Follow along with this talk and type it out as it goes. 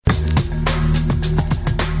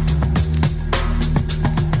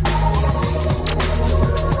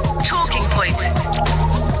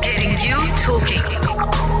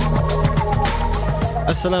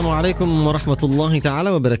Assalamu alaikum wa rahmatullahi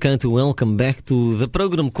ta'ala wa barakatuh. Welcome back to the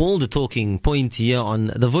program called The Talking Point here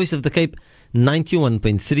on the Voice of the Cape,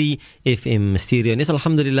 91.3 FM stereo. Yes,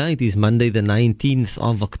 alhamdulillah, it is Monday the 19th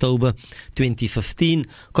of October 2015,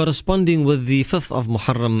 corresponding with the 5th of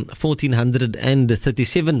Muharram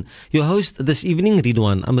 1437. Your host this evening,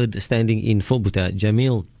 Ridwan Ahmed, standing in for Buta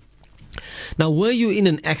Jamiel. Now, were you in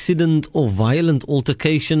an accident or violent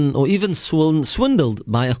altercation or even swindled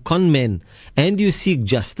by a con man and you seek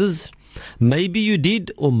justice? Maybe you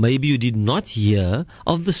did or maybe you did not hear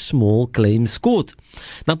of the Small Claims Court.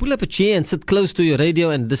 Now pull up a chair and sit close to your radio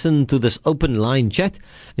and listen to this open line chat.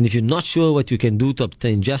 And if you're not sure what you can do to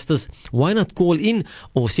obtain justice, why not call in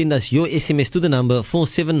or send us your SMS to the number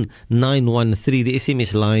 47913, the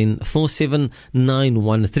SMS line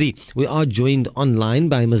 47913. We are joined online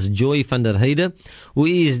by Ms. Joy van der Heyde, who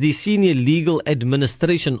is the Senior Legal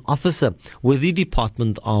Administration Officer with the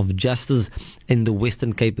Department of Justice in the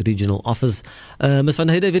Western Cape Regional Office. Ms. van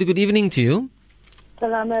der Heyde, very good evening to you.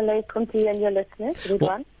 Assalamu alaikum to you and your listeners.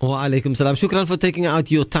 Ridwan. Wa alaikum salam. Shukran for taking out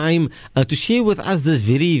your time to share with us this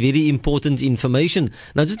very, very important information.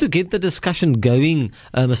 Now, just to get the discussion going,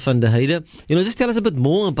 Ms. van der Heyde, just tell us a bit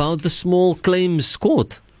more about the Small Claims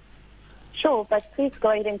Court. Sure, but please go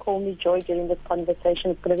ahead and call me Joy during this conversation.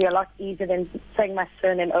 It's going to be a lot easier than saying my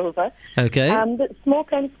surname over. Okay. The Small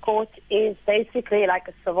Claims Court is basically like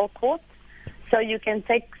a civil court. So you can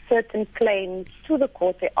take certain claims to the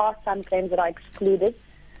court. There are some claims that are excluded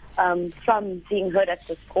from being heard at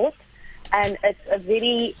this court. And it's a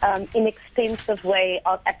very inexpensive way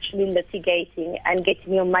of actually litigating and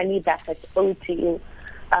getting your money back that's owed to you,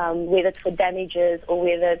 whether it's for damages or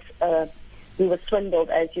whether it's, you were swindled,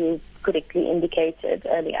 as you correctly indicated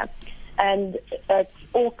earlier. And it's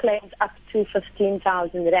all claims up to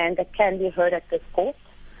 15,000 rand that can be heard at this court.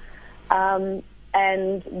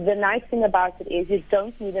 And the nice thing about it is you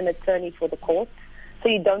don't need an attorney for the court, so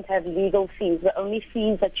you don't have legal fees. The only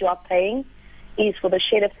fees that you are paying is for the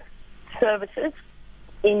sheriff's services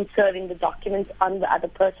in serving the documents on the other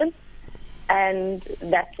person. And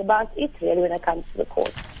that's about it, really, when it comes to the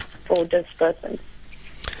court for this person.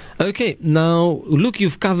 Okay, now, look,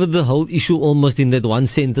 you've covered the whole issue almost in that one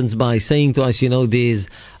sentence by saying to us, there's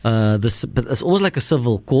this, it's almost like a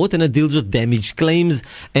civil court and it deals with damage claims,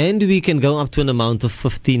 and we can go up to an amount of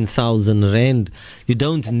 15,000 rand. You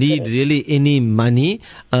don't need really any money,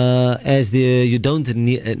 you don't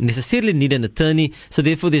necessarily need an attorney, so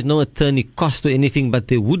therefore there's no attorney cost or anything, but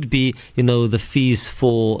there would be, the fees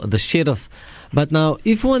for the sheriff. But now,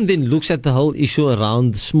 if one then looks at the whole issue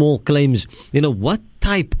around small claims, what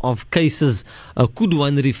type of cases could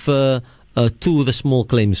one refer to the Small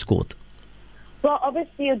Claims Court? Well,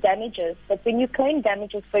 obviously your damages, but when you claim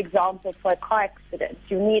damages, for example, for a car accident,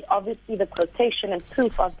 you need obviously the quotation and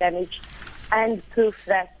proof of damage and proof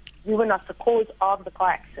that you were not the cause of the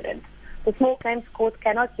car accident. The Small Claims Court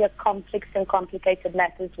cannot hear complex and complicated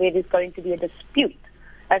matters where there's going to be a dispute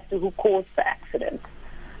as to who caused the accident.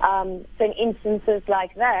 So in instances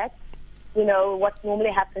like that, what normally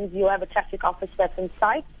happens, you have a traffic officer that's in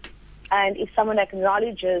sight, and if someone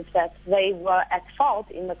acknowledges that they were at fault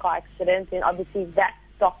in the car accident, then obviously that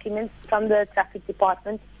documents from the traffic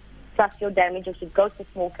department plus your damages would go to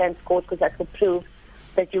Small Claims Court, because that will prove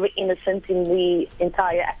that you were innocent in the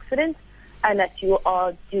entire accident and that you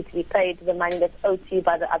are due to be paid the money that's owed to you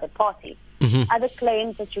by the other party. Mm-hmm. Other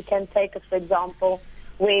claims that you can take is, for example,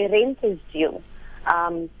 where rent is due,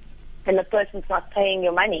 and the person's not paying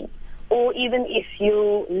your money. Or even if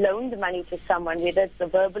you loaned money to someone, whether it's a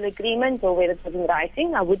verbal agreement or whether it's in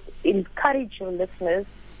writing, I would encourage your listeners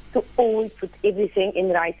to always put everything in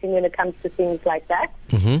writing when it comes to things like that.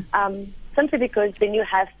 Mm-hmm. Simply because then you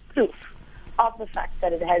have proof of the fact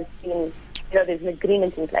that it has been, there's an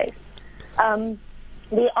agreement in place.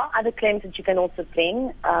 There are other claims that you can also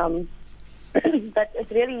bring, but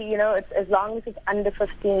it's really, it's, as long as it's under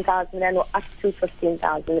 15,000 rand or up to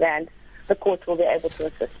 15,000 rand, the court will be able to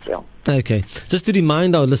assist you. Okay. Just to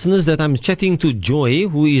remind our listeners that I'm chatting to Joy,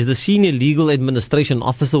 who is the Senior Legal Administration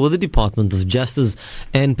Officer with the Department of Justice,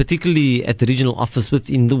 and particularly at the regional office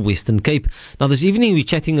within the Western Cape. Now, this evening we're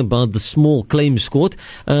chatting about the Small Claims Court.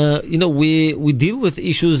 We deal with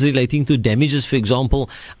issues relating to damages, for example,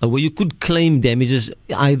 where you could claim damages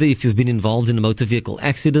either if you've been involved in a motor vehicle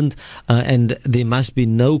accident, and there must be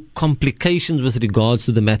no complications with regards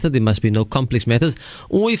to the matter, there must be no complex matters,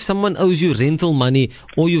 or if someone owes you rental money,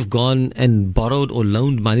 or you've gone and borrowed or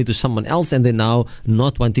loaned money to someone else and they're now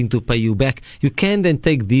not wanting to pay you back, you can then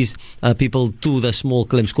take these people to the Small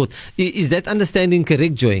Claims Court. Is that understanding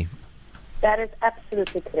correct, Joy? That is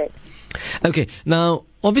absolutely correct. Okay. Now,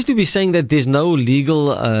 obviously we're saying that there's no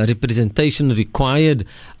legal representation required.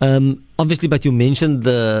 Obviously, but you mentioned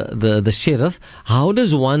the sheriff. How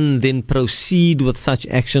does one then proceed with such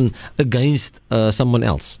action against someone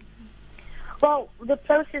else? Well, the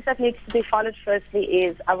process that needs to be followed firstly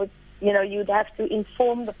is, you'd have to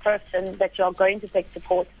inform the person that you are going to take to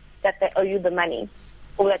court that they owe you the money,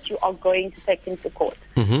 or that you are going to take them to court.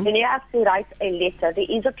 Mm-hmm. Then you have to write a letter. There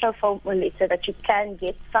is a pro forma letter that you can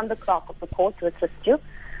get from the clerk of the court to assist you.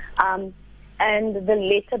 And the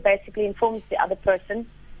letter basically informs the other person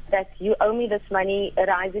that you owe me this money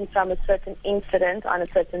arising from a certain incident on a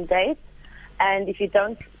certain date. And if you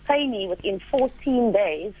don't pay me within 14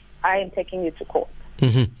 days, I am taking you to court.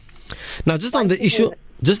 Mm-hmm. Now, just on the issue...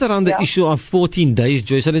 Just around the issue of 14 days,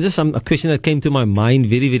 Joy, so there's just a question that came to my mind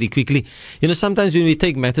very, very quickly. Sometimes when we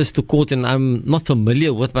take matters to court, and I'm not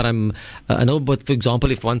familiar with, but I know, but for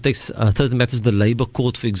example, if one takes certain matters to the Labour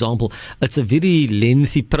Court, for example, it's a very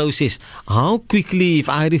lengthy process. How quickly, if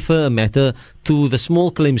I refer a matter to the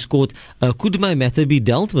Small Claims Court, could my matter be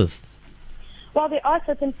dealt with? Well, there are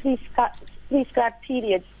certain prescribed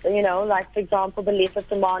periods, like, for example, the letter of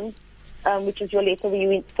demand, which is your letter where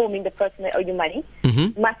you're informing the person they owe you money,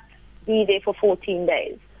 mm-hmm. must be there for 14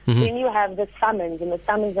 days. Mm-hmm. Then you have the summons, and the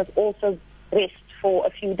summons must also rest for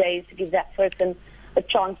a few days to give that person a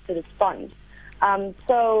chance to respond.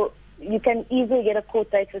 So you can easily get a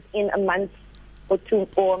court date within a month or two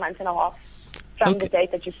or a month and a half from the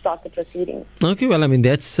date that you start the proceedings. Okay, well, I mean,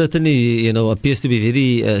 that's certainly, appears to be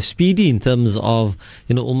very speedy in terms of,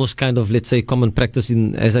 almost kind of, let's say, common practice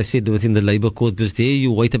in, as I said, within the Labour Court, because there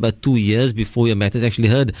you wait about 2 years before your matter is actually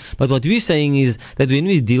heard. But what we're saying is that when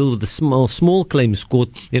we deal with the small claims court,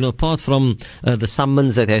 apart from the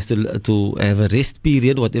summons that has to have a rest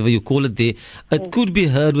period, whatever you call it there, it could be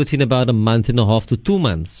heard within about a month and a half to 2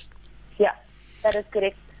 months. Yeah, that is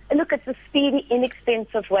correct. And look, it's a speedy,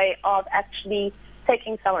 inexpensive way of actually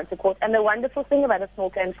taking someone to court. And the wonderful thing about a small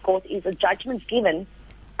claims court is a judgment given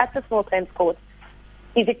at the small claims court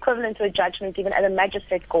is equivalent to a judgment given at a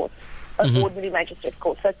magistrate court, an ordinary magistrate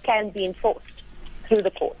court. So it can be enforced through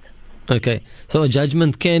the court. Okay. So a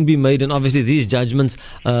judgment can be made, and obviously these judgments,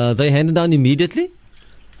 they handed down immediately?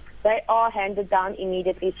 They are handed down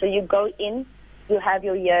immediately. So you go in, you have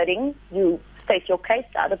your hearing, you state your case,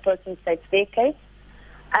 the other person states their case,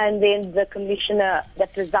 and then the commissioner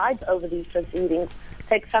that presides over these proceedings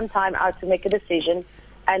takes some time out to make a decision,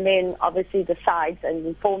 and then obviously decides and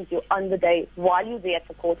informs you on the day while you're there at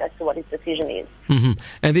the court as to what his decision is. Mm-hmm.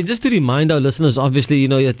 And then just to remind our listeners, obviously,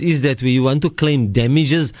 it is that we want to claim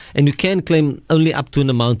damages, and you can claim only up to an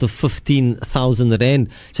amount of 15,000 Rand.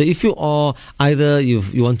 So if you are either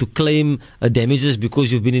you want to claim damages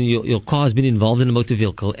because you've been in your car has been involved in a motor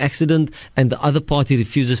vehicle accident and the other party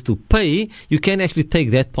refuses to pay, you can actually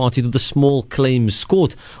take that party to the small claims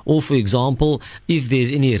court. Or, for example, if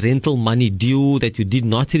there's any rental money due that you did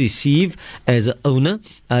not receive as an owner,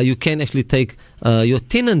 you can actually take your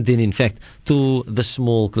tenant then, in fact, to the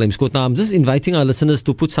small claims court. Now, I'm just inviting our listeners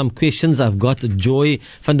to put some questions. I've got Joy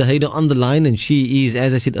van der Heyde on the line, and she is,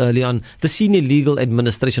 as I said earlier on, the Senior Legal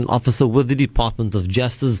Administration Officer with the Department of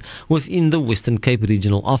Justice within the Western Cape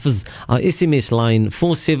Regional Office. Our SMS line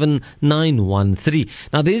 47913.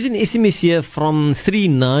 Now, there's an SMS here from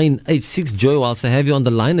 3986. Joy, whilst I have you on the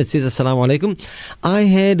line, it says, Assalamu alaikum. I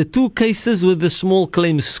had 2 cases with the small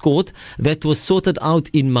claims court that was sorted out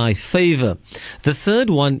in my favor. The third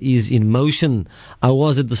one is in motion. I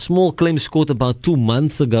was at the small claims court about 2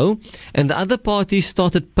 months ago, and the other party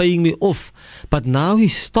started paying me off. But now he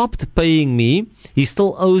stopped paying me. He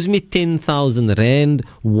still owes me 10,000 Rand.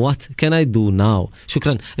 What can I do now?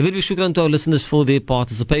 Shukran. A very big shukran to our listeners for their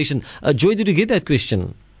participation. Joy, did you get that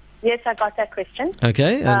question? Yes, I got that question.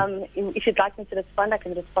 Okay. If you'd like me to respond, I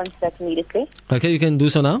can respond to that immediately. Okay, you can do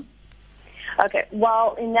so now. Okay,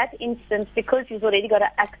 well, in that instance, because he's already got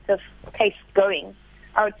an active case going,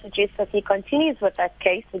 I would suggest that he continues with that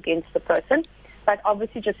case against the person, but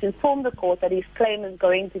obviously just inform the court that his claim is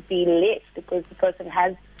going to be less because the person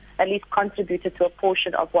has at least contributed to a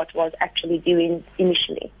portion of what was actually due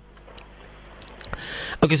initially.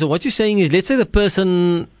 Okay, so what you're saying is, let's say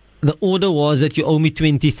the order was that you owe me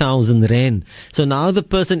 20,000 Rand. So now the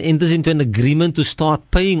person enters into an agreement to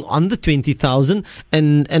start paying on the 20,000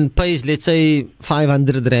 and pays, let's say,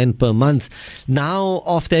 500 Rand per month. Now,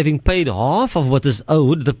 after having paid half of what is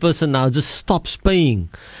owed, the person now just stops paying.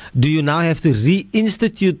 Do you now have to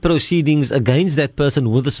reinstitute proceedings against that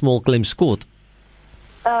person with the small claims court?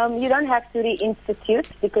 You don't have to reinstitute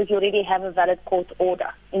because you already have a valid court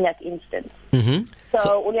order in that instance. Mm-hmm.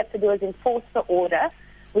 So all you have to do is enforce the order,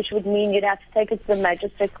 which would mean you'd have to take it to the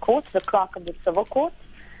magistrate's court, the clerk of the civil court,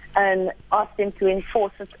 and ask them to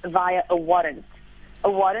enforce it via a warrant.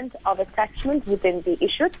 A warrant of attachment would then be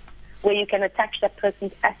issued, where you can attach that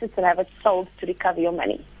person's assets and have it sold to recover your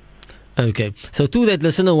money. Okay, so to that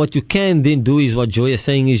listener, what you can then do is what Joy is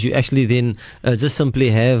saying is you actually then just simply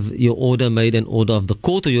have your order made an order of the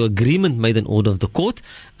court, or your agreement made an order of the court,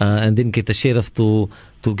 and then get the sheriff to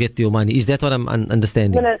get your money. Is that what I'm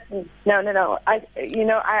understanding? No.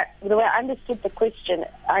 The way I understood the question,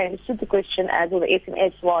 as, or the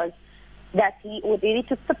SMS was that he already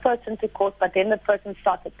took the person to court, but then the person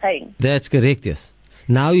started paying. That's correct, yes.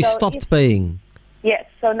 Now he stopped paying. Yes,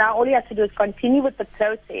 so now all he has to do is continue with the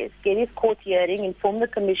process, get his court hearing, inform the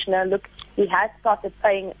commissioner, look, he has started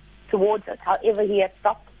paying towards it. However, he has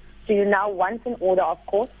stopped. So you now want an order of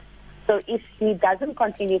court. So if he doesn't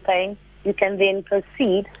continue paying, you can then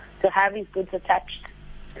proceed to have his goods attached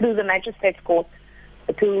through the magistrate's court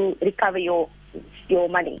to recover your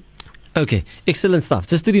money. Okay, excellent stuff.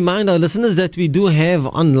 Just to remind our listeners that we do have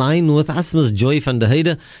online with us Ms. Joy van der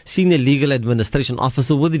Heyde, Senior Legal Administration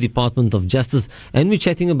Officer with the Department of Justice, and we're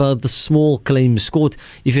chatting about the Small Claims Court.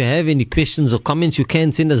 If you have any questions or comments, you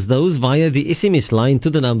can send us those via the SMS line to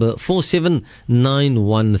the number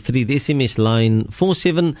 47913. The SMS line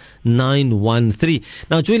 47913.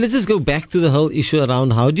 Now, Joy, let's just go back to the whole issue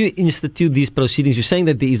around how do you institute these proceedings. You're saying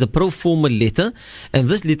that there is a pro forma letter, and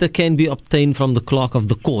this letter can be obtained from the clerk of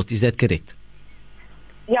the court. Is that correct?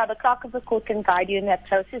 Yeah, the clerk of the court can guide you in that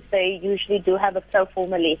process. They usually do have a pro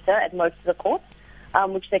forma letter at most of the courts,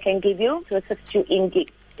 which they can give you to assist you in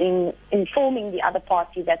informing the other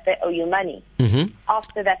party that they owe you money. Mm-hmm.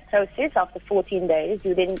 After that process, after 14 days,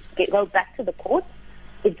 you then go back to the court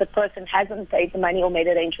if the person hasn't paid the money or made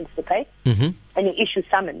arrangements to pay, mm-hmm. and you issue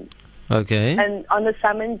summons. Okay. And on the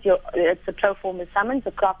summons, it's a pro forma summons.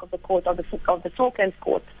 The clerk of the court of the small claims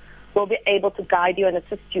court will be able to guide you and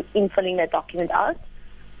assist you in filling that document out.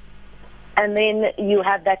 And then you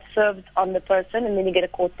have that served on the person, and then you get a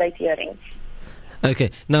court date hearing.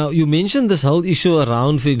 Okay. Now, you mentioned this whole issue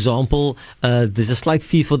around, for example, there's a slight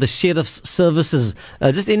fee for the sheriff's services.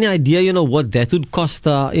 Just any idea, what that would cost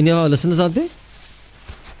any of our listeners out there?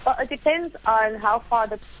 Well, it depends on how far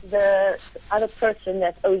the other person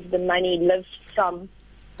that owes the money lives from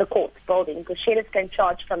the court building, because sheriffs can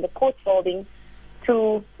charge from the court building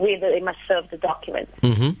to where they must serve the document.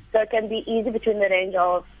 Mm-hmm. So it can be easy between the range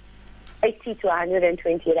of 80 to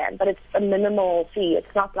 120 rand, but it's a minimal fee.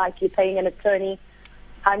 It's not like you're paying an attorney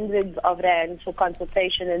hundreds of rands for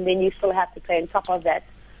consultation, and then you still have to pay on top of that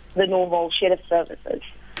the normal sheriff services.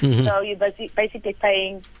 Mm-hmm. So you're basically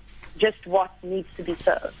paying just what needs to be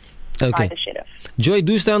served by the sheriff. Joy,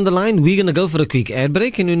 do stay on the line. We're going to go for a quick ad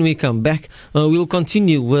break, and when we come back, we'll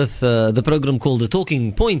continue with the program called The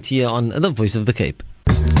Talking Point here on The Voice of the Cape.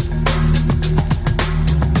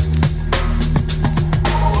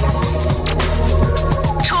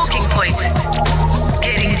 Talking Point.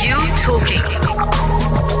 Getting you talking.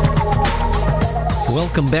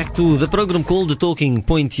 Welcome back to the program called The Talking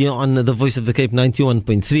Point here on the Voice of the Cape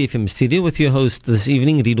 91.3 FM studio with your host this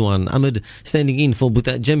evening, Ridwan Ahmed, standing in for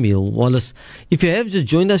Buta Jamiel Wallace. If you have just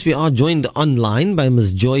joined us, we are joined online by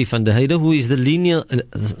Ms. Joy van der Heyde, who is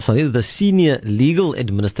the Senior Legal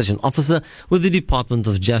Administration Officer with the Department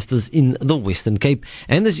of Justice in the Western Cape.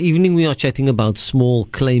 And this evening we are chatting about Small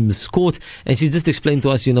Claims Court, and she just explained to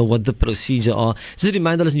us, what the procedure are. Just a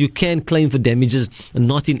reminder, listen, you can claim for damages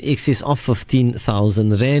not in excess of 15,000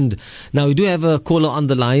 Rand. Now, we do have a caller on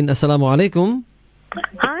the line. Assalamu alaikum.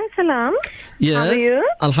 Hi, salam. Yes. How are you?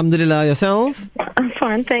 Alhamdulillah, yourself? I'm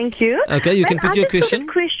fine, thank you. Okay, you can put your question. Got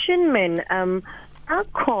a question, man. Our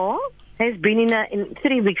car has been in almost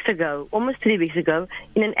 3 weeks ago,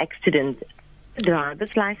 in an accident. The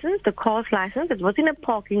driver's license, the car's license, it was in a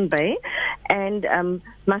parking bay, and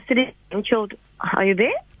my 3 grandchildren, are you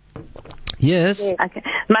there? Yes. Okay.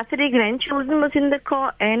 My 3 grandchildren was in the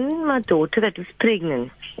car, and my daughter that was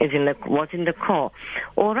pregnant was in the car.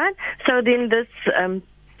 All right. So then this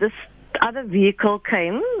other vehicle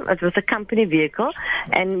came. It was a company vehicle,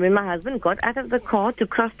 and when my husband got out of the car to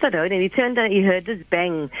cross the road, and he turned and he heard this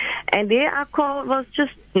bang, and there our car was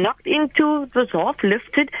just knocked into. It was half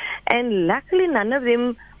lifted, and luckily none of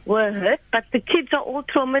them were hurt, but the kids are all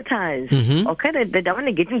traumatized. Mm-hmm. Okay, they don't want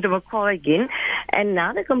to get into a car again, and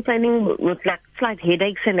now they're complaining with like slight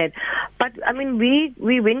headaches and that. But I mean, we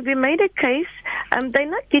made a case. They're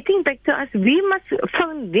not getting back to us. We must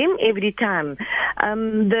phone them every time.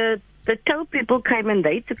 The tow people came and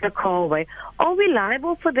they took the car away. Are we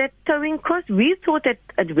liable for that towing cost? We thought that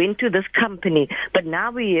it went to this company, but now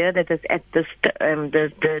we hear that it's at this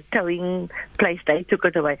the towing place. They took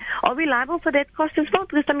it away. Are we liable for that cost as well?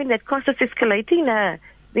 Because I mean that cost is escalating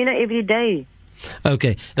every day.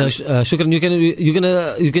 Okay. Shukran,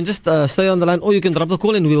 you can just stay on the line, or you can drop the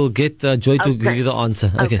call and we'll get Joy to give you the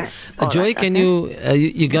answer. Okay. Joy, can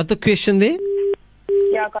you got the question there?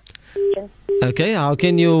 Yeah, I got the question. Okay. How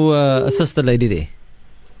can you assist the lady there?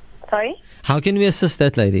 Sorry? How can we assist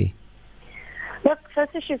that lady? Look,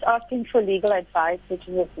 firstly, she's asking for legal advice, which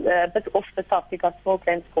is a bit off the topic of small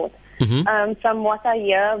claims court. From what I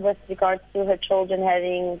hear with regards to her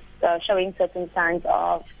children showing certain signs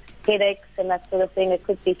of headaches and that sort of thing, it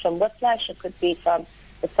could be from whiplash, it could be from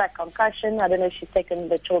a slight concussion. I don't know if she's taken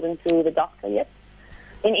the children to the doctor yet.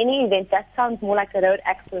 In any event, that sounds more like a road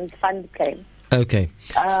accident fund claim. Okay.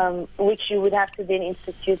 Which you would have to then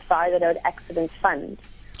institute via the road accident fund,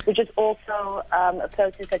 which is also a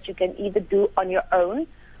process that you can either do on your own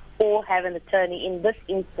or have an attorney. In this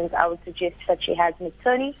instance, I would suggest that she has an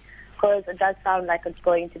attorney, because it does sound like it's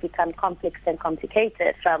going to become complex and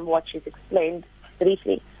complicated from what she's explained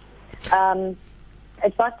briefly.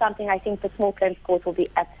 It's not something I think the small claims court will be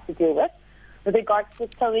apt to deal with. With regards to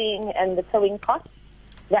towing and the towing costs,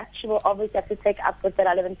 that she will obviously have to take up with the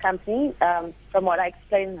relevant company. From what I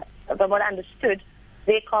understood,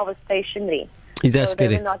 their car was stationary. That's so they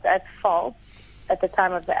correct. were not at fault at the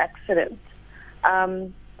time of the accident.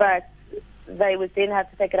 But they would then have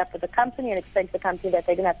to take it up with the company and explain to the company that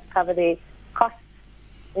they're going to have to cover their costs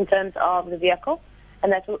in terms of the vehicle,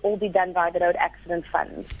 and that will all be done by the road accident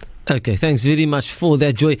fund. Okay, thanks very much for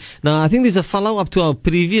that, Joy. Now, I think there's a follow-up to our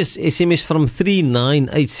previous SMS from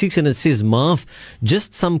 3986, and it says, Marv,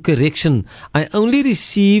 just some correction. I only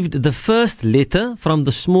received the first letter from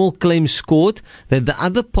the small claims court that the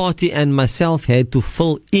other party and myself had to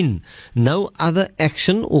fill in. No other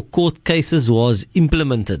action or court cases was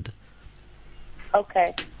implemented.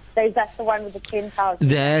 Okay. So is that the one with the 10,000?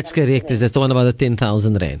 That's correct. That's the one about the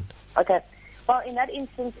 10,000 rand. Okay. Well, in that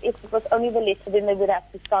instance, if it was only the letter, then they would have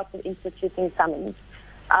to start with instituting summons.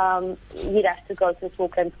 He'd have to go to the small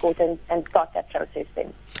claims court and start that process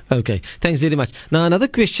then. Okay, thanks very much. Now, another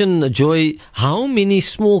question, Joy. How many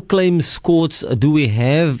small claims courts do we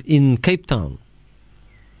have in Cape Town?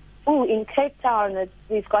 Oh, in Cape Town,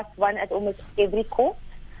 we've got one at almost every court.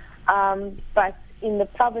 But in the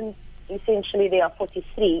province, essentially, there are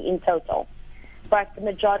 43 in total. But the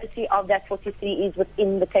majority of that 43 is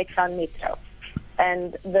within the Cape Town metro.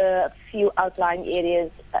 And the few outlying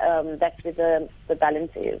areas, that's where the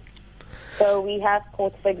balance is. So we have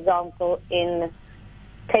courts, for example, in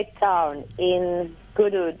Cape Town, in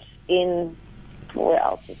Goodwood, in, where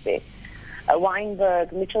else is there?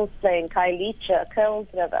 Wynberg, Mitchell's Plain, Khayelitsha, Curls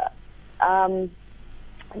River,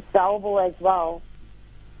 Dalbo as well,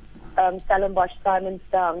 Stellenbosch,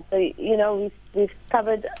 Simonstown. So, you know, we've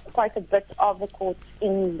covered quite a bit of the courts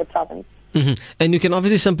in the province. Mm-hmm. And you can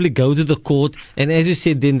obviously simply go to the court, and as you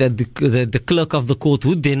said, then that the clerk of the court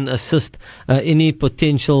would then assist any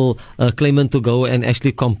potential claimant to go and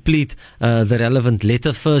actually complete the relevant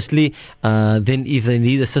letter firstly. Then if they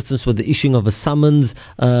need assistance with the issuing of a summons,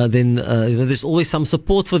 then there's always some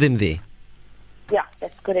support for them there. Yeah,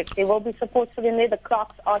 that's correct. There will be support for them there. The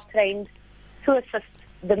clerks are trained to assist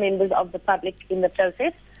the members of the public in the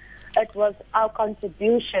process. It was our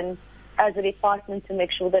contribution as a department to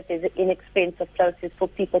make sure that there's an inexpensive process for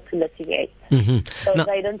people to litigate. Mm-hmm. So now,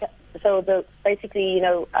 they don't. So basically, you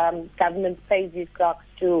know, government pays these clerks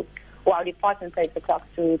or our department pays the clerks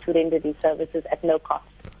to render these services at no cost.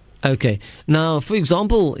 Okay. Now, for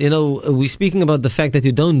example, you know, we're speaking about the fact that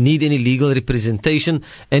you don't need any legal representation,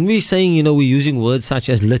 and we're saying, you know, we're using words such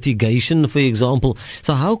as litigation, for example.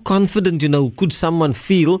 So how confident, you know, could someone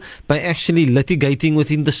feel by actually litigating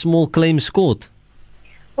within the small claims court?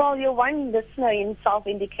 Well, your one listener himself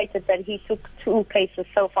indicated that he took 2 cases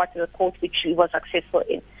so far to the court, which he was successful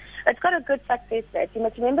in. It's got a good success rate. You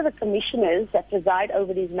must remember the commissioners that preside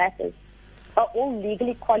over these matters are all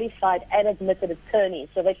legally qualified and admitted attorneys.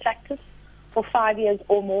 So they practice for 5 years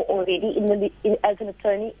or more already as an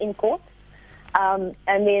attorney in court. And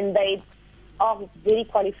then they are very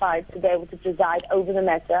qualified to be able to preside over the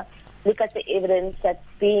matter, look at the evidence that's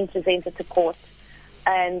being presented to court,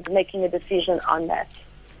 and making a decision on that.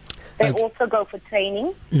 They also go for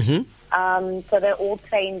training. Mm-hmm. So they're all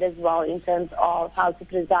trained as well in terms of how to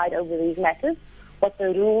preside over these matters, what the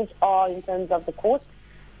rules are in terms of the court,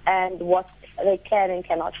 and what they can and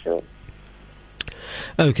cannot do.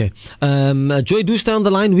 Okay. Joy, do stay on the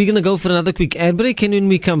line. We're going to go for another quick ad break, and when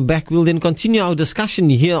we come back, we'll then continue our discussion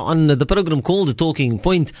here on the program called The Talking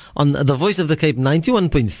Point on the Voice of the Cape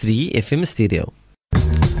 91.3 FM stereo.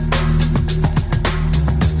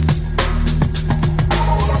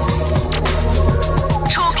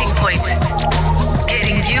 Talking Point.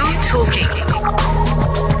 Getting you talking.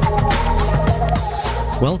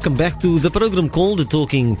 Welcome back to the program called The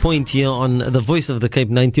Talking Point here on the Voice of the Cape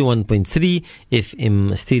 91.3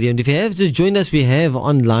 FM stereo. And if you have just joined us, we have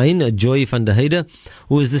online Joy van der Heyde,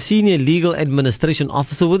 who is the Senior Legal Administration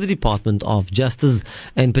Officer with the Department of Justice,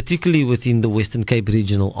 and particularly within the Western Cape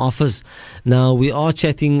Regional Office. Now, we are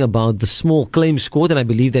chatting about the small claims court, and I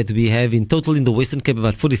believe that we have in total in the Western Cape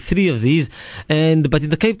about 43 of these. But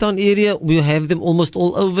in the Cape Town area, we have them almost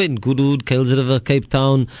all over in Goodwood, Kuils River, Cape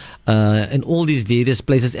Town, and all these various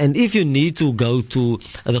places. And if you need to go to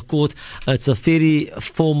the court, it's a very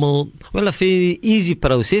formal, a very easy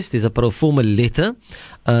process. There's a pro forma letter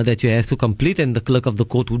that you have to complete, and the clerk of the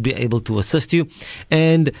court would be able to assist you.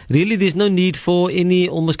 And really, there's no need for any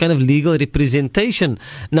almost kind of legal representation.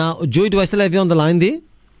 Now, Joy, do I still have you on the line there?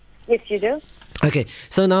 Yes, you do. Okay,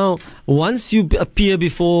 so now once you appear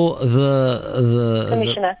before the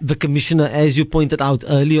commissioner, as you pointed out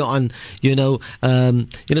earlier on,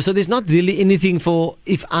 so there's not really anything for,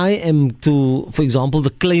 if I am to, for example, the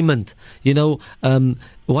claimant,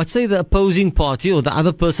 let's say the opposing party or the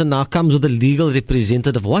other person now comes with a legal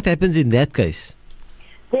representative. What happens in that case?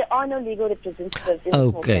 There are no legal representatives in the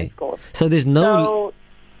small claims court. So there's no.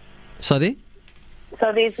 Sorry?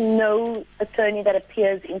 So there's no attorney that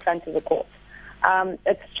appears in front of the court.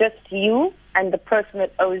 It's just you and the person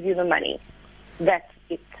that owes you the money. That's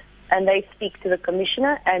it. And they speak to the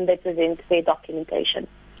commissioner and they present their documentation.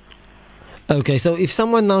 Okay, so if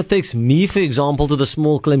someone now takes me, for example, to the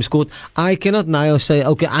small claims court, I cannot now say,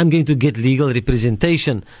 okay, I'm going to get legal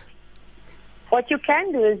representation. What you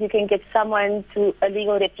can do is you can get a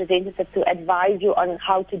legal representative to advise you on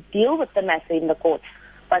how to deal with the matter in the court,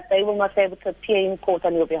 but they will not be able to appear in court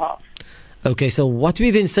on your behalf. Okay, so what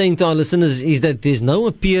we're then saying to our listeners is that there's no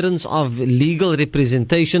appearance of legal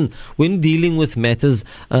representation when dealing with matters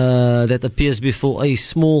that appears before a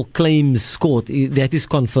small claims court. That is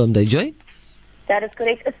confirmed, Joy? That is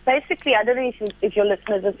correct. It's basically, I don't know if your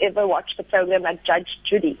listeners have ever watched a program like Judge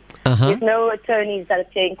Judy. There's no attorneys that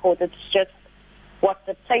appear in court. It's just what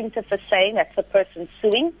the plaintiff is saying, that's the person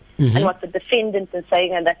suing, and what the defendant is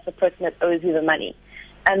saying, and that's the person that owes you the money.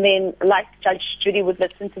 And then, like Judge Judy would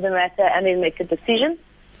listen to the matter and then make a decision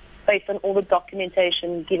based on all the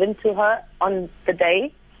documentation given to her on the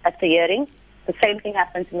day at the hearing. The same thing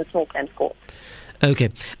happens in the small claims court.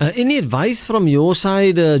 Okay. Any advice from your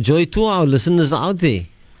side, Joy, to our listeners out there?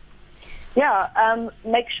 Yeah.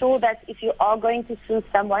 Make sure that if you are going to sue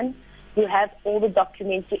someone, you have all the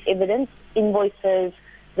documentary evidence, invoices,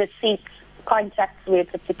 receipts, contracts where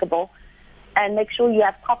it's applicable. And make sure you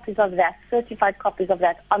have copies of that, certified copies of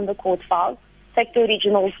that on the court file. Take the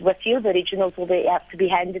originals with you. The originals will have to be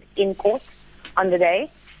handed in court on the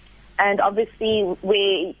day. And obviously,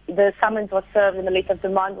 where the summons was served and the letter of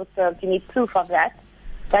demand was served, you need proof of that.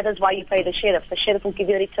 That is why you pay the sheriff. The sheriff will give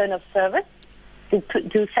you a return of service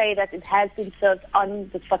to say that it has been served on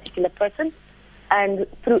this particular person. And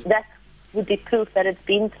that would be proof that it's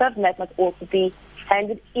been served, and that must also be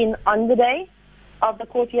handed in on the day of the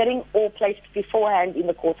court hearing or placed beforehand in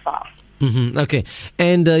the court file. Okay.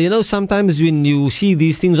 And, sometimes when you see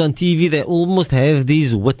these things on TV, they almost have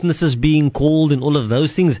these witnesses being called and all of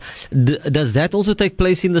those things. Does that also take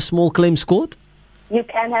place in the small claims court? You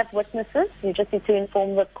can have witnesses. You just need to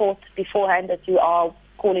inform the court beforehand that you are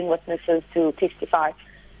calling witnesses to testify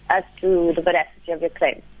as to the veracity of your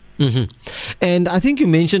claim. And I think you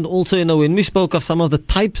mentioned also, when we spoke of some of the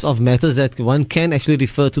types of matters that one can actually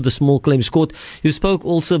refer to the small claims court, you spoke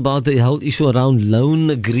also about the whole issue around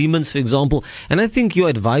loan agreements, for example. And I think your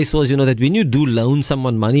advice was, that when you do loan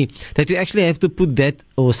someone money, that you actually have to put that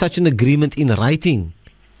or such an agreement in writing.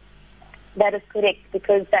 That is correct,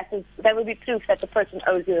 because that would be proof that the person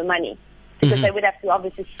owes you the money. Because they would have to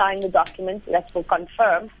obviously sign the document that will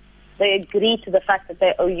confirm they agree to the fact that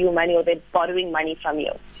they owe you money or they're borrowing money from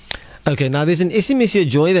you. Okay, now there's an SMS here,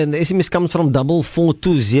 Joy, and the SMS comes from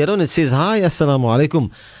 4420, and it says, Hi, Assalamu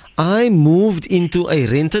alaikum. I moved into a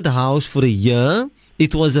rented house for a year.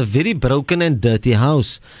 It was a very broken and dirty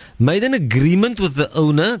house. Made an agreement with the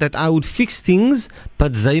owner that I would fix things,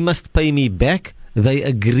 but they must pay me back. They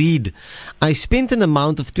agreed. I spent an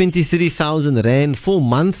amount of 23,000 Rand 4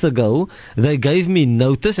 months ago. They gave me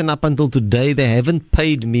notice, and up until today, they haven't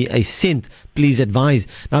paid me a cent. Please advise.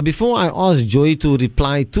 Now, before I ask Joy to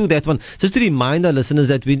reply to that one, just to remind our listeners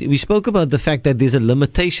that we spoke about the fact that there's a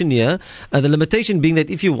limitation here. The limitation being that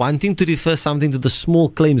if you're wanting to refer something to the small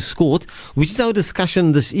claims court, which is our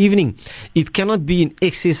discussion this evening, it cannot be in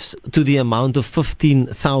excess to the amount of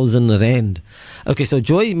 15,000 Rand. Okay, so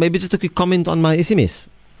Joy, maybe just a quick comment on my SMS.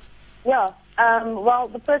 Yeah. Well,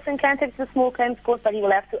 the person can take to the small claims court, but he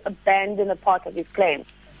will have to abandon a part of his claim.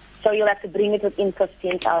 So you'll have to bring it within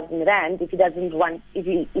 15,000 rand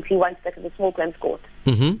if he wants that at the small claims court.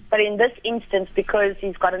 Mm-hmm. But in this instance, because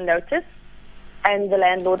he's got a notice and the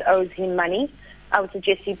landlord owes him money, I would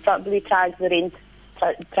suggest he probably tries the rent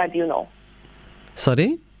tribunal.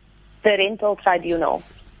 Sorry? The rental tribunal.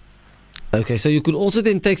 Okay, so you could also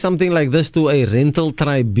then take something like this to a rental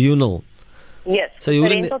tribunal. Yes. So you the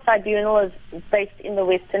wouldn't... rental tribunal is based in the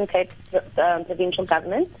Western Cape provincial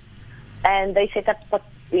government, and they set up to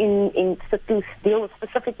deal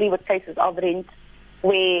specifically with cases of rent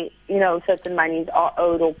where, certain monies are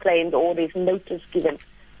owed or claimed or there's notice given.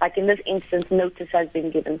 Like in this instance, notice has been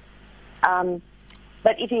given.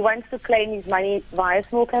 But if he wants to claim his money via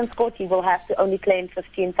small claims court, he will have to only claim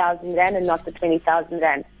 15,000 rand and not the 20,000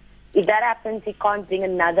 rand. If that happens, he can't bring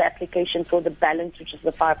another application for the balance, which is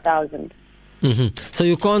the 5,000. Mm-hmm. So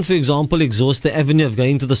you can't, for example, exhaust the avenue of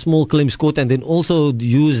going to the small claims court and then also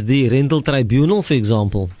use the rental tribunal, for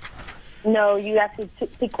example? No, you have to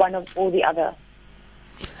pick one of or the other.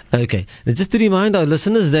 Okay. And just to remind our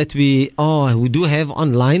listeners that we do have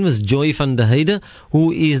online Ms. Joy van der Heyde,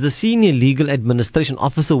 who is the Senior Legal Administration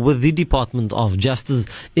Officer with the Department of Justice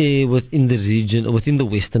within the region, within the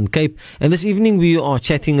Western Cape. And this evening we are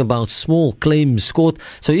chatting about small claims court.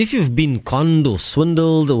 So if you've been conned or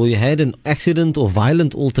swindled or you had an accident or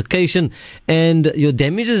violent altercation and your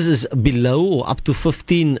damages is below or up to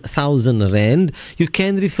 15,000 rand, you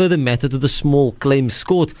can refer the matter to the small claims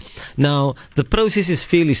court. Now, the process is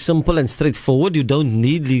fairly simple and straightforward. You don't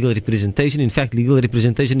need legal representation. In fact, legal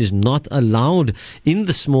representation is not allowed in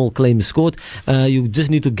the small claims court. You just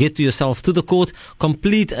need to get yourself to the court,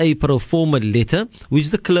 complete a pro forma letter, which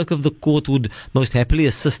the clerk of the court would most happily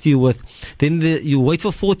assist you with. Then you wait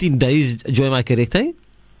for 14 days, Joy, am I correct, eh?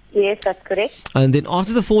 Yes, that's correct. And then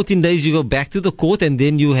after the 14 days, you go back to the court and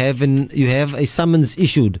then you have a summons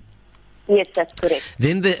issued. Yes, that's correct.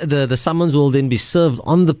 Then the summons will then be served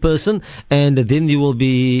on the person, and then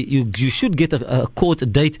you should get a court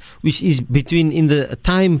date which is in the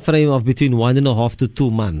time frame of between 1.5 to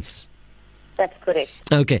 2 months. That's correct.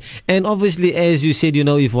 Okay. And obviously, as you said,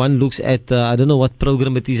 if one looks at, I don't know what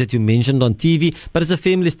program it is that you mentioned on TV, but it's a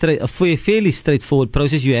fairly straightforward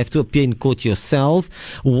process. You have to appear in court yourself.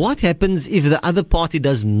 What happens if the other party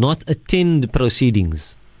does not attend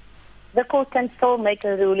proceedings? The court can still make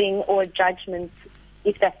a ruling or a judgment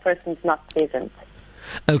if that person's not present.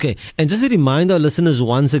 Okay, and just to remind our listeners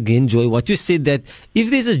once again, Joy, what you said, that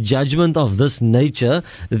if there's a judgment of this nature,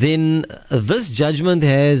 then this judgment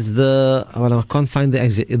has I can't find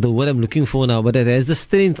the word I'm looking for now, but it has the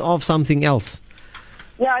strength of something else.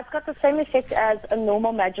 Yeah, it's got the same effect as a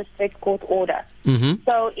normal magistrate court order. Mm-hmm.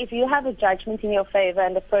 So if you have a judgment in your favor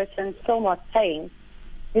and the person's still not paying,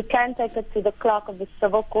 you can take it to the clerk of the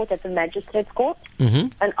civil court at the magistrate's court Mm-hmm.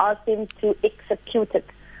 and ask them to execute it,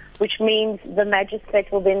 which means the magistrate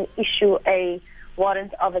will then issue a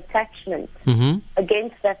warrant of attachment Mm-hmm.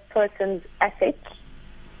 against that person's assets.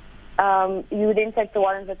 You then take the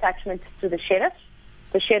warrant of attachment to the sheriff.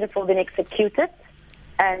 The sheriff will then execute it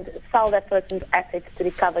and sell that person's assets to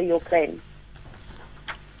recover your claim.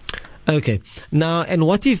 Okay. Now, and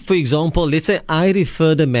what if, for example, let's say I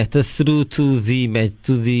refer the matter through to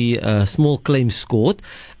the small claims court,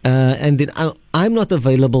 and then I'm not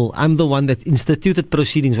available. I'm the one that instituted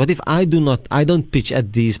proceedings. What if I don't pitch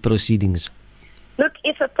at these proceedings? Look,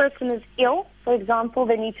 if a person is ill, for example,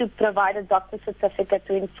 they need to provide a doctor's certificate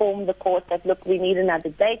to inform the court that, look, we need another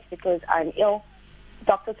date because I'm ill.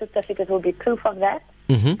 Doctor's certificate will be proof of that,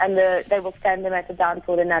 Mm-hmm. and they will stand the matter down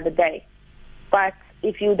for another day. But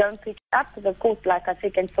if you don't pitch up to the court, like I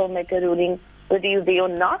said, can still make a ruling whether you're there or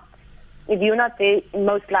not. If you're not there,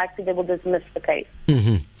 most likely they will dismiss the case.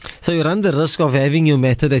 Mm-hmm. So you run the risk of having your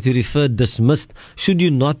matter that you referred dismissed should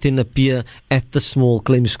you not then appear at the small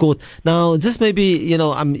claims court. Now, just maybe,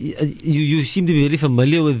 you seem to be very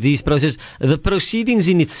familiar with these processes. The proceedings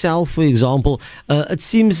in itself, for example, it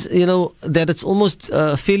seems, that it's almost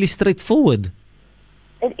fairly straightforward.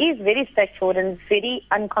 It is very straightforward and very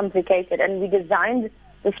uncomplicated, and we designed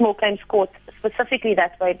the small claims court specifically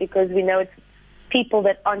that way because we know it's people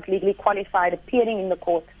that aren't legally qualified appearing in the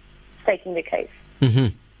court stating the case. Mm-hmm.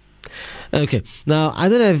 Okay. Now, I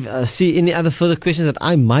don't see any other further questions that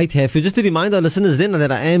I might have. Just to remind our listeners then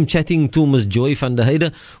that I am chatting to Ms. Joy van der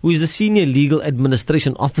Heyde, who is the Senior Legal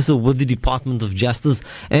Administration Officer with the Department of Justice.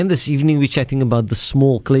 And this evening we're chatting about the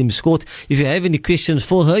small claims court. If you have any questions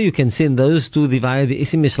for her, you can send those via the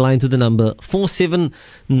SMS line to the number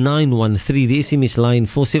 47913. The SMS line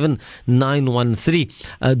 47913.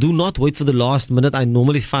 Do not wait for the last minute. I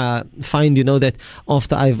normally find, that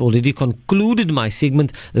after I've already concluded my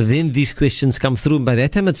segment, then these questions come through. By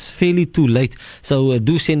that time, it's fairly too late. So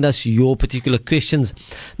do send us your particular questions.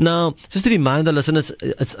 Now, just to remind the listeners,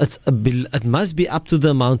 it must be up to the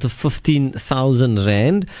amount of 15,000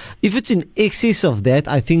 Rand. If it's in excess of that,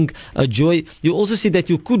 I think, Joy, you also see that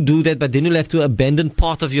you could do that, but then you'll have to abandon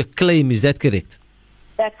part of your claim. Is that correct?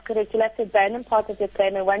 That's correct. You'll have to abandon part of your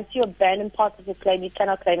claim, and once you abandon part of your claim, you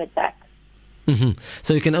cannot claim it back. Mm-hmm.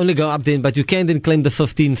 So you can only go up then, but you can then claim the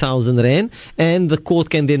 15,000 Rand, and the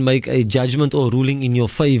court can then make a judgment or ruling in your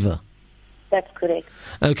favor. That's correct.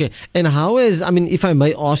 Okay. And how is, if I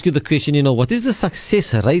may ask you the question, what is the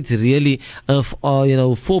success rate really of,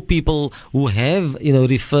 for people who have,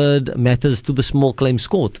 referred matters to the small claims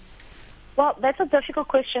court? Well, that's a difficult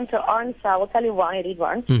question to answer. I will tell you why I read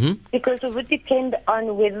one. Mm-hmm. Because it would depend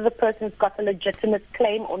on whether the person's got a legitimate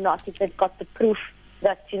claim or not, if they've got the proof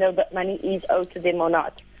that, that money is owed to them or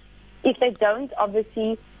not. If they don't,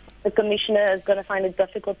 obviously, the commissioner is going to find it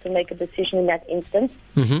difficult to make a decision in that instance.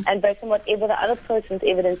 Mm-hmm. And based on whatever the other person's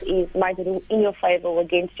evidence is, might rule in your favor or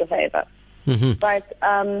against your favor. Mm-hmm. But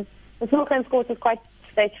the small claims court is quite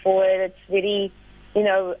straightforward. It's very,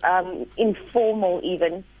 informal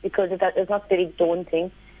even, because it's not very daunting.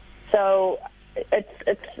 So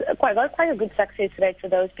it's quite a good success rate for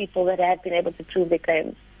those people that have been able to prove their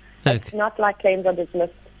claims. Okay. It's not like claims are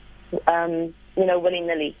dismissed,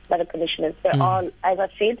 willy-nilly by the commissioners. There are, as I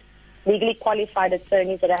said, legally qualified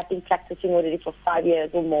attorneys that have been practicing already for 5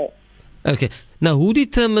 years or more. Okay. Now, who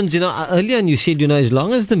determines, earlier you said, as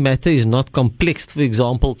long as the matter is not complex, for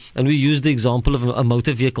example, and we used the example of a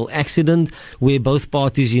motor vehicle accident where both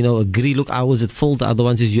parties, agree, look, I was at fault, the other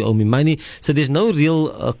one says you owe me money. So there's no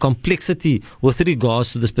real complexity with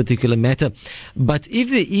regards to this particular matter. But if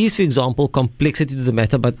there is, for example, complexity to the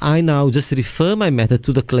matter, but I now just refer my matter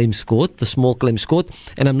to the claims court, the small claims court,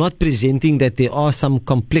 and I'm not presenting that there are some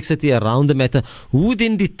complexity around the matter, who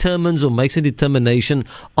then determines or makes a determination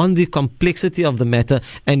on the complexity of the matter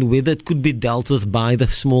and whether it could be dealt with by the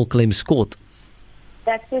small claims court?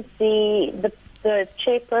 That would be the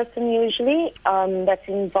chairperson usually that's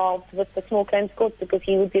involved with the small claims court, because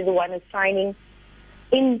he would be the one assigning,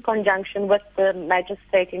 in conjunction with the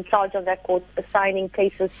magistrate in charge of that court, assigning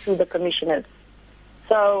cases to the commissioners.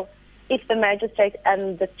 So if the magistrate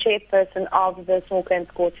and the chairperson of the small claims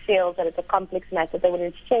court feels that it's a complex matter, they will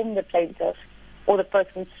inform the plaintiff or the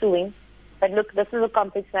person suing, but look, this is a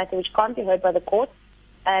complex matter which can't be heard by the court,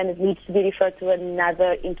 and it needs to be referred to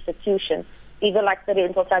another institution, either like the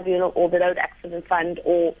Rental Tribunal or the Road Accident Fund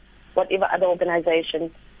or whatever other organization,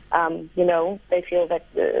 they feel that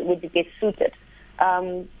would be best suited.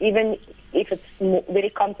 Even if it's very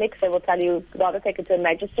complex, they will tell you rather take it to a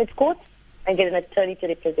magistrate's court and get an attorney to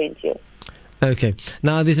represent you. Okay.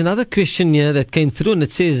 Now, there's another question here that came through, and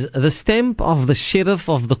it says, the stamp of the sheriff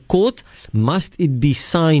of the court, must it be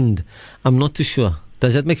signed? I'm not too sure.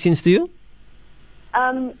 Does that make sense to you?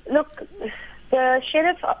 Look, the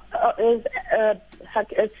sheriff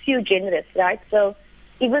is sui generis, right? So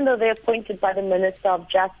even though they're appointed by the Minister of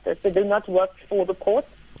Justice, they do not work for the court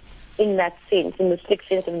in that sense, in the strict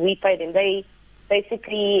sense of we pay them. They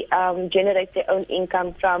basically generate their own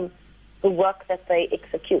income from the work that they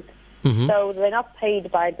execute. Mm-hmm. So they're not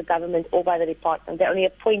paid by the government or by the department. They're only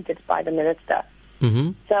appointed by the minister.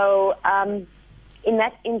 Mm-hmm. So in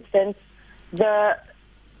that instance,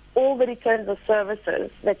 all the returns of services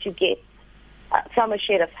that you get from a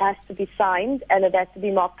sheriff has to be signed, and it has to be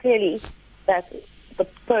marked clearly that the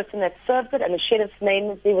person that served it and the sheriff's name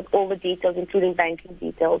is there with all the details, including banking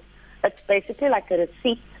details. It's basically like a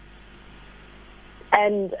receipt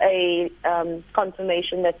and a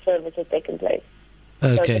confirmation that service has taken place.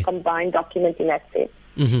 Okay. So it's a combined document in that sense.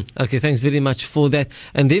 Mm-hmm. Okay, thanks very much for that.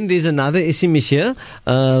 And then there's another SMS here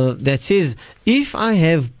that says, if I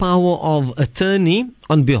have power of attorney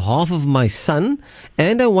on behalf of my son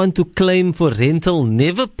and I want to claim for rental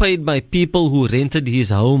never paid by people who rented his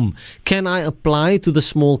home, can I apply to the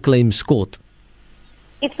small claims court?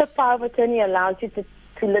 If the power of attorney allows you to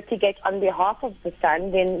litigate on behalf of the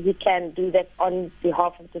son, then he can do that on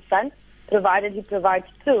behalf of the son, provided he provides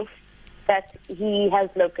proof that he has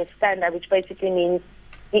locus standi, which basically means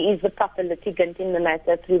he is the proper litigant in the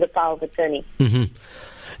matter through the power of attorney. Mm-hmm.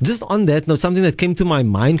 Just on that note, something that came to my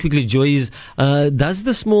mind quickly, Joy, is does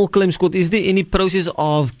the small claims court, is there any process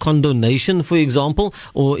of condonation, for example,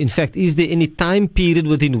 or in fact, is there any time period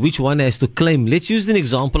within which one has to claim? Let's use an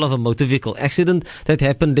example of a motor vehicle accident that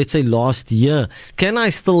happened, let's say, last year. Can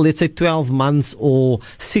I still, let's say, 12 months or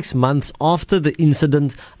 6 months after the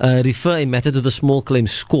incident refer a matter to the small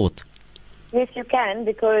claims court? Yes, you can,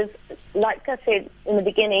 because like I said in the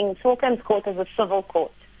beginning, small claims court is a civil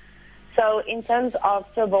court. So in terms of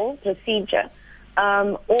civil procedure,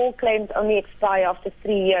 all claims only expire after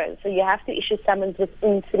 3 years. So you have to issue summons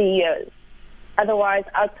within 3 years. Otherwise,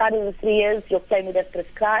 outside of the 3 years, your claim would have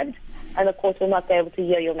prescribed, and the court will not be able to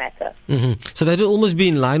hear your matter. So that will almost be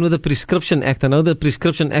in line with the Prescription Act. I know the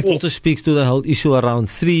Prescription Act also speaks to the whole issue around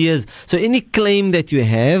 3 years. So any claim that you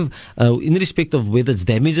have, in respect of whether it's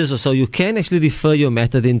damages or so, you can actually refer your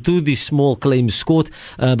matter then to the small claims court.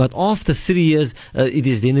 But after 3 years, it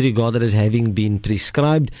is then regarded as having been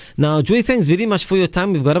prescribed. Now, Joy, thanks very much for your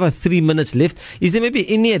time. We've got about 3 minutes left. Is there maybe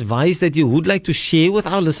any advice that you would like to share with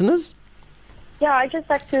our listeners? Yeah, I just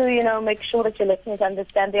like to, make sure that your listeners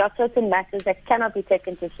understand there are certain matters that cannot be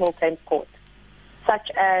taken to small claims court, such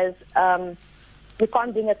as you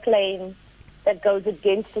can't bring a claim that goes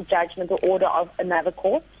against the judgment or order of another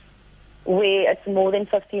court, where it's more than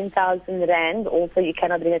 15,000 rand. Also, you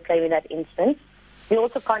cannot bring a claim in that instance. You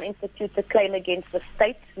also can't institute a claim against the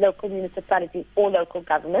state, local municipalities, or local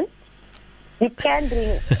government. You can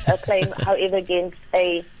bring a claim, however, against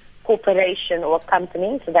a corporation or a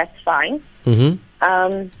company, so that's fine. You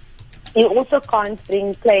also can't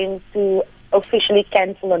bring claims to officially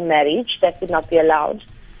cancel a marriage. That would not be allowed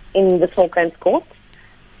in the small claims court.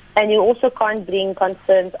 And you also can't bring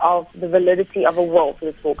concerns of the validity of a will to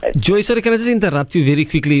the small claims. Joy, sorry, can I just interrupt you very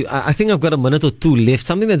quickly? I think I've got a minute or two left.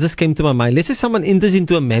 Something that just came to my mind. Let's say someone enters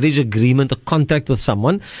into a marriage agreement, a contract with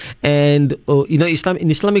someone, and in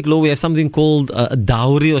Islamic law we have something called a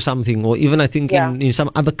dowry or something, or even I think in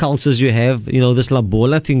some other cultures you have this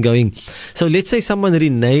labola thing going. So let's say someone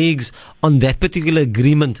reneges on that particular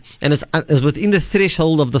agreement and is within the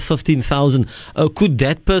threshold of the 15,000. Could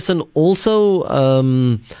that person also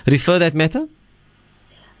refer that matter?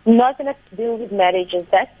 Not going to deal with marriages.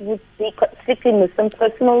 That would be strictly Muslim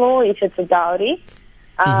personal law if it's a dowry.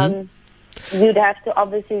 You'd have to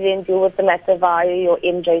obviously then deal with the matter via your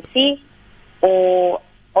MJC, or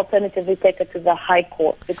alternatively take it to the High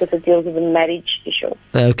Court because it deals with a marriage issue.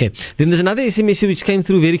 Okay. Then there's another SMS which came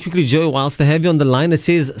through very quickly, Joy, whilst I have you on the line. It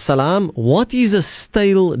says, Salam, what is a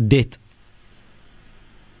stale debt?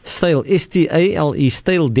 Stale, S-T-A-L-E,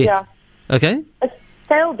 stale debt. Yeah. Okay. A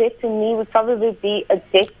stale debt to me would probably be a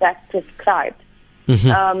debt that's prescribed,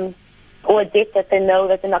 or a debt that they know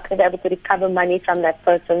that they're not going to be able to recover money from that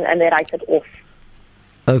person and they write it off.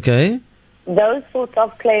 Okay. Those sorts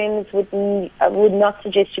of claims would not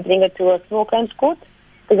suggest you bring it to a small claims court,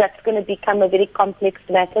 because that's going to become a very complex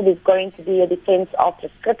matter. There's going to be a defense of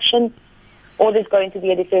prescription, or there's going to be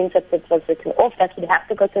a defense that it was written off. That would have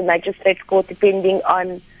to go to a magistrate's court depending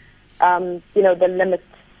on, the limits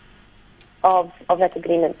of that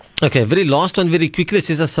agreement. Okay, very last one very quickly. It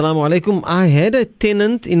says, Assalamu alaikum. I had a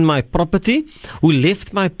tenant in my property who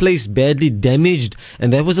left my place badly damaged,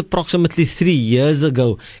 and that was approximately 3 years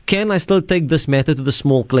ago. Can I still take this matter to the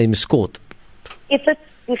small claims court? If it's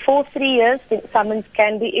before 3 years, then summons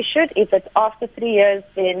can be issued. If it's after 3 years,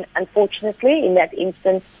 then unfortunately, in that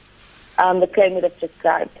instance, the claim would have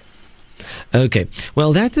prescribed. Okay.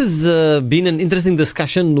 Well, that has been an interesting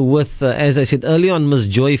discussion with, as I said earlier on, Ms.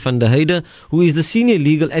 Joy van der Heyde, who is the Senior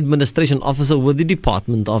Legal Administration Officer with the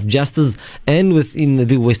Department of Justice and within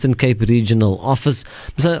the Western Cape Regional Office.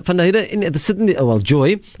 Ms. van der Heyde,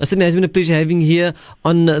 Joy, it has been a pleasure having you here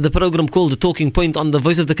on the program called The Talking Point on the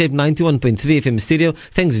Voice of the Cape 91.3 FM stereo.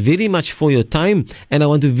 Thanks very much for your time, and I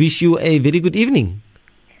want to wish you a very good evening.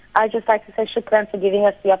 I'd just like to say shukran for giving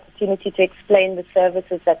us the opportunity to explain the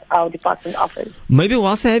services that our department offers. Maybe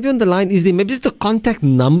whilst I have you on the line, is there maybe just a contact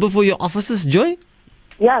number for your offices, Joy?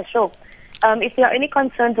 Yeah, sure. If there are any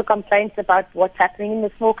concerns or complaints about what's happening in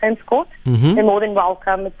the small claims court, they're more than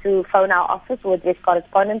welcome to phone our office or address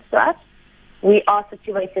correspondence to us. We are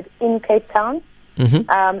situated in Cape Town.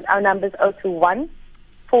 Our number is 021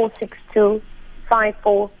 462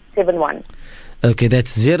 5471. Okay,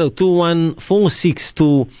 that's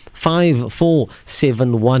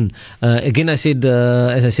 021-462-5471. Again, as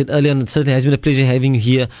I said earlier, it certainly has been a pleasure having you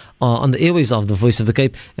here on the airways of the Voice of the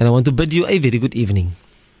Cape, and I want to bid you a very good evening.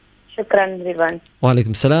 Shukran, everyone. Wa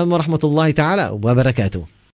alaikum salam wa rahmatullahi ta'ala wa barakatuh.